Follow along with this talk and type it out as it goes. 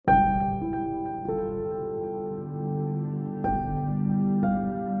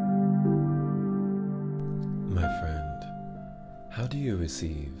you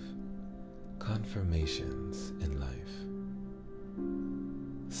receive confirmations in life?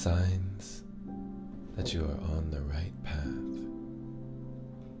 Signs that you are on the right path?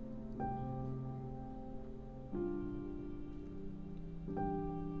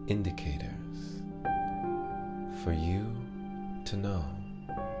 Indicators for you to know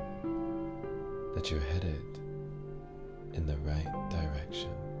that you're headed in the right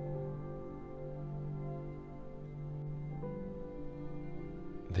direction.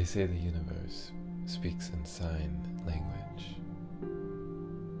 They say the universe speaks in sign language.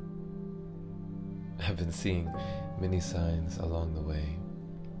 I've been seeing many signs along the way,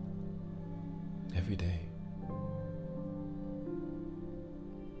 every day.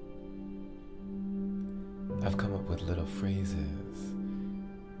 I've come up with little phrases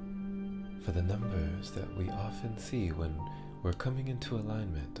for the numbers that we often see when we're coming into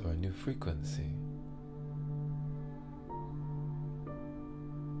alignment or a new frequency.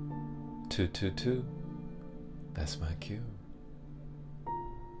 222, that's my cue.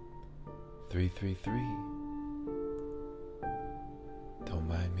 333, don't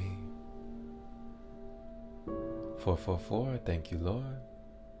mind me. 444, thank you, Lord.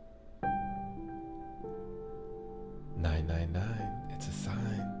 999, it's a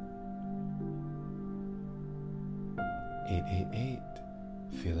sign. 888,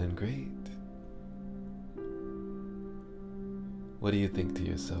 feeling great. What do you think to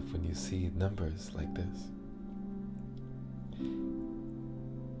yourself when you see numbers like this?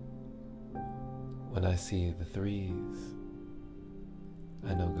 When I see the threes,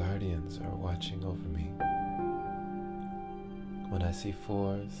 I know guardians are watching over me. When I see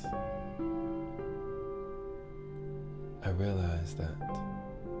fours, I realize that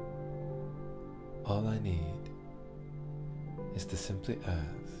all I need is to simply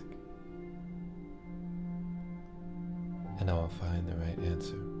ask, and I will find the right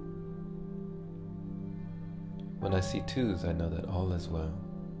answer. When I see twos, I know that all is well.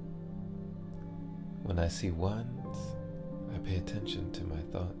 When I see ones, I pay attention to my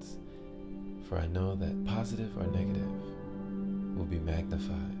thoughts, for I know that positive or negative will be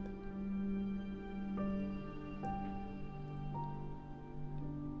magnified.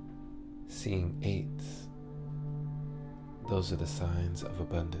 Seeing eights, those are the signs of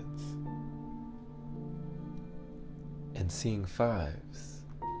abundance. And seeing fives,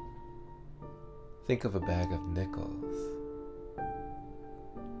 think of a bag of nickels,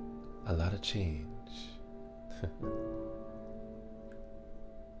 a lot of change.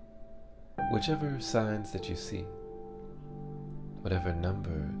 Whichever signs that you see, whatever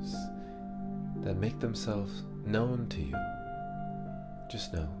numbers that make themselves known to you,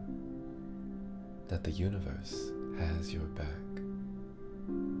 just know that the universe has your back.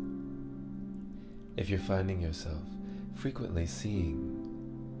 If you're finding yourself frequently seeing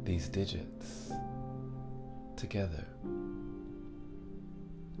these digits together,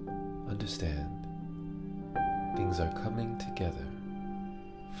 understand things are coming together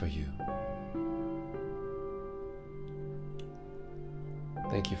for you.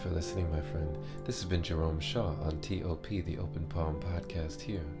 Thank you for listening, my friend. This has been Jerome Shaw on TOP, the Open Palm Podcast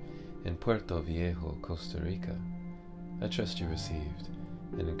here in Puerto Viejo, Costa Rica. I trust you received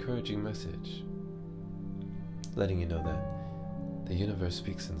an encouraging message, letting you know that the universe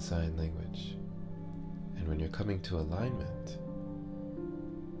speaks in sign language, and when you're coming to alignment,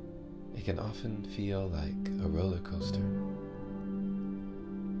 it can often feel like a roller coaster.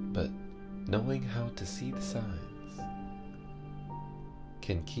 But knowing how to see the signs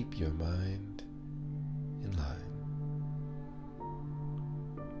can keep your mind in line.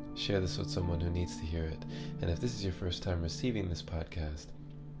 Share this with someone who needs to hear it. And if this is your first time receiving this podcast,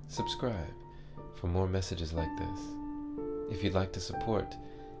 subscribe for more messages like this. If you'd like to support,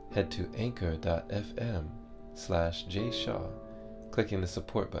 head to anchor.fm/JShaw. Clicking the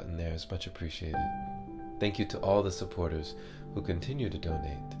support button there is much appreciated. Thank you to all the supporters who continue to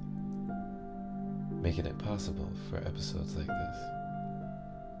donate, making it possible for episodes like this.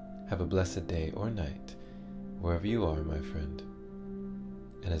 Have a blessed day or night, wherever you are, my friend.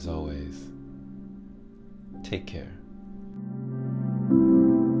 And as always, take care.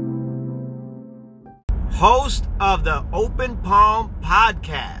 Host of the Open Palm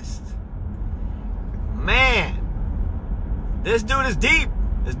Podcast. Man, this dude is deep.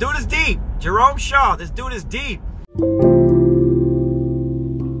 Jerome Shaw, this dude is deep.